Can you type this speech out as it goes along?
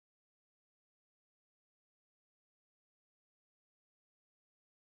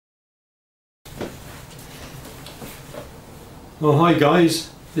Well, hi guys,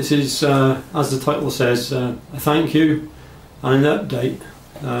 this is, as the title says, a thank you and an update.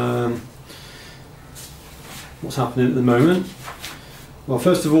 What's happening at the moment? Well,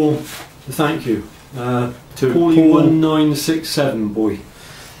 first of all, a thank you to Paul1967 boy.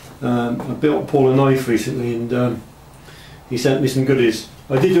 I built Paul a knife recently and he sent me some goodies.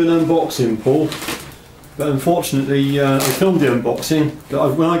 I did do an unboxing, Paul, but unfortunately I filmed the unboxing,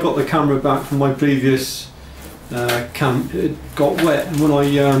 but when I got the camera back from my previous camp, it got wet, and when I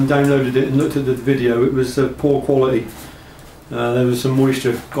downloaded it and looked at the video, it was poor quality. There was some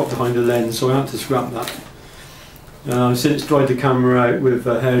moisture got behind the lens, so I had to scrap that. I've since dried the camera out with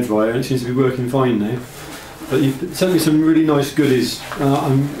a hairdryer and it seems to be working fine now. But you sent me some really nice goodies.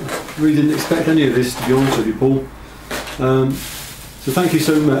 I really didn't expect any of this, to be honest with you, Paul. So thank you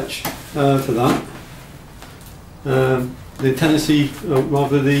so much for that. The Tennessee,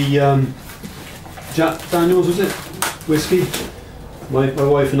 rather the Jack Daniels, was it? Whiskey. My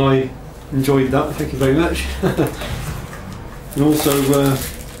wife and I enjoyed that, thank you very much. And also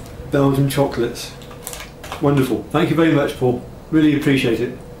Belgian chocolates. Wonderful. Thank you very much, Paul. Really appreciate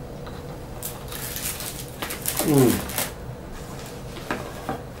it.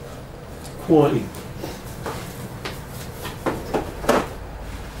 Quality.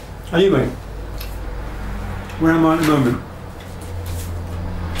 Anyway, where am I at the moment?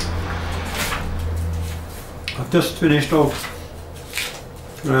 I've just finished off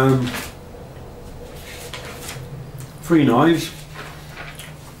 3 knives.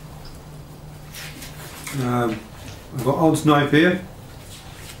 I've got Odd's knife here.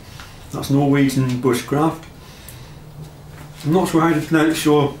 That's Norwegian bushcraft. I'm not sure how to pronounce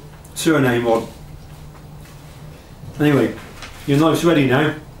your surname, Odd. Anyway, your knife's ready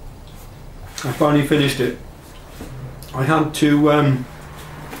now. I finally finished it. I had to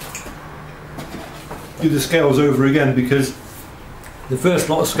do the scales over again because the first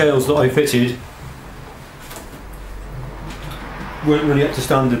lot of scales that I fitted weren't really up to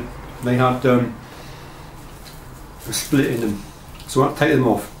standard. They had a split in them, so I had to take them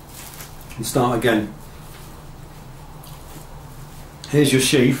off and start again. Here's your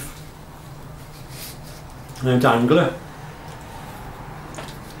sheath and a dangler.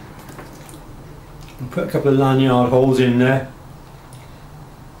 I'll put a couple of lanyard holes in there.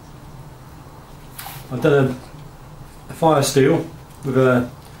 I've done a fire steel with a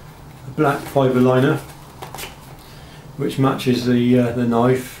black fibre liner which matches the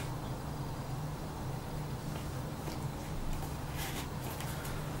knife.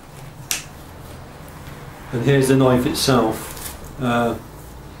 And here's the knife itself. The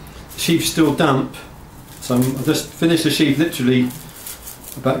sheath's still damp, so I've just finished the sheath literally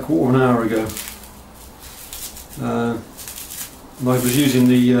about a quarter of an hour ago. And I was using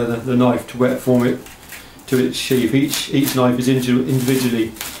the knife to wet form it to its sheath. Each knife is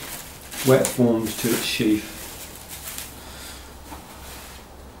individually wet formed to its sheath.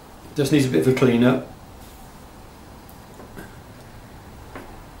 Just needs a bit of a clean up.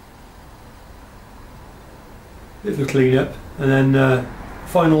 Bit of a clean up, and then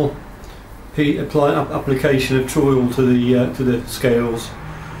final application of oil to the scales,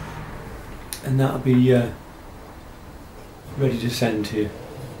 and that'll be ready to send to you.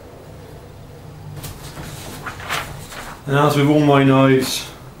 And as with all my knives,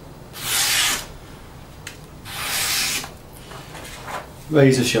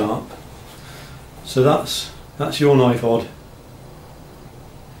 razor sharp. So that's your knife, Odd.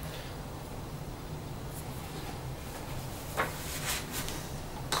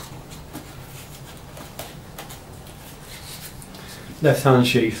 Left hand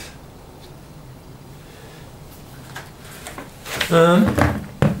sheath.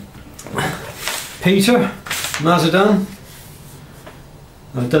 Peter Mazadan.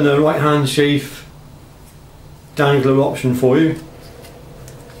 I've done a right hand sheath dangler option for you.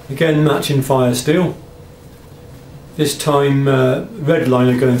 Again, matching fire steel. This time red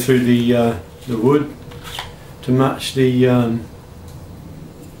liner going through the wood to match the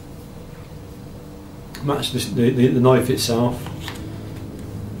knife itself,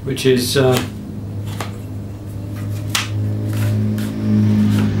 which is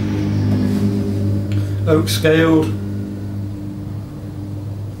oak scaled,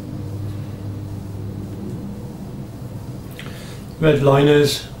 red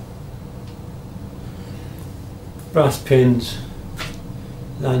liners, brass pins,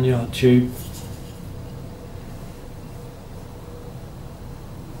 lanyard tube.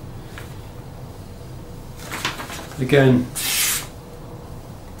 Again,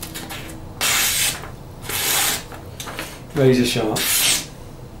 razor sharp.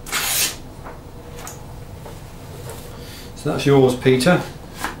 So that's yours, Peter.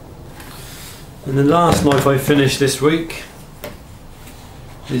 And the last knife I finished this week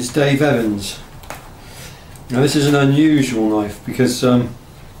is Dave Evans. Now this is an unusual knife because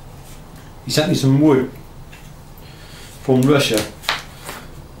he sent me some wood from Russia.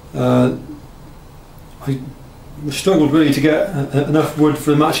 I struggled really to get enough wood for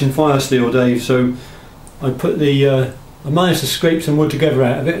the matching fire steel, Dave, so I put I managed to scrape some wood together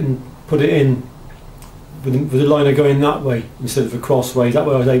out of it and put it in with the liner going that way instead of a crossways. That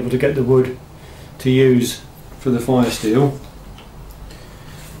way I was able to get the wood to use for the fire steel.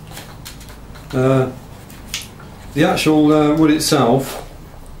 The actual wood itself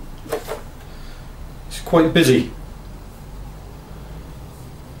is quite busy.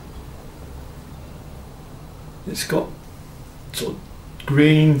 It's got sort of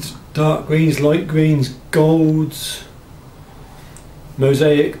greens, dark greens, light greens, golds,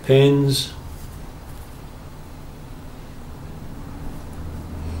 mosaic pins,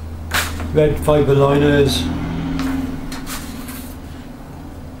 red fibre liners,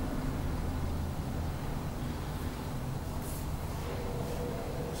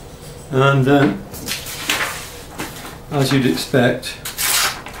 and as you'd expect,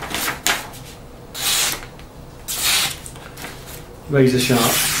 razor sharp.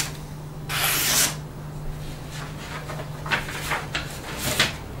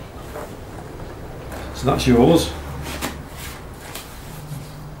 So that's yours.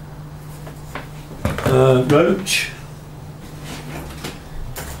 Roach.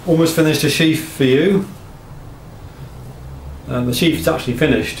 Almost finished a sheath for you. The sheath is actually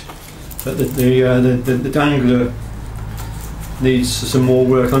finished, but the dangler needs some more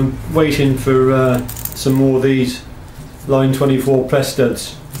work. I'm waiting for some more of these line 24 press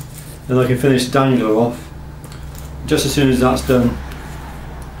studs, and I can finish the dangler off. Just as soon as that's done,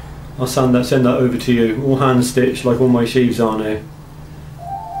 I'll send that over to you, all hand stitched like all my sheaves are now.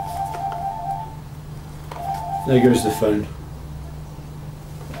 There goes the phone.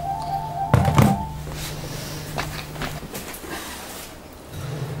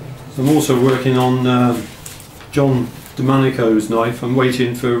 So I'm also working on John Domenico's knife. I'm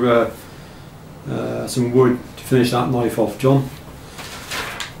waiting for some wood to finish that knife off, John.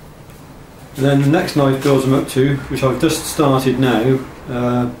 And then the next knife builds I'm up to, which I've just started now,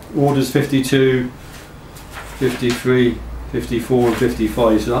 orders 52, 53, 54 and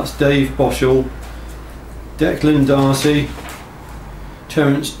 55. So that's Dave Boschel, Declan Darcy,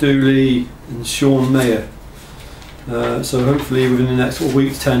 Terence Dooley and Sean Mayer. So hopefully within the next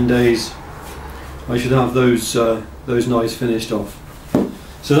week to 10 days I should have those knives finished off.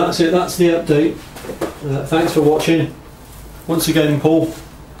 So that's it, that's the update. Thanks for watching. Once again, Paul,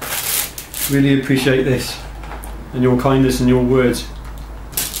 really appreciate this and your kindness and your words.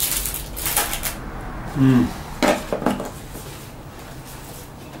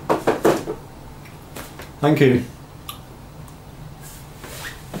 Thank you.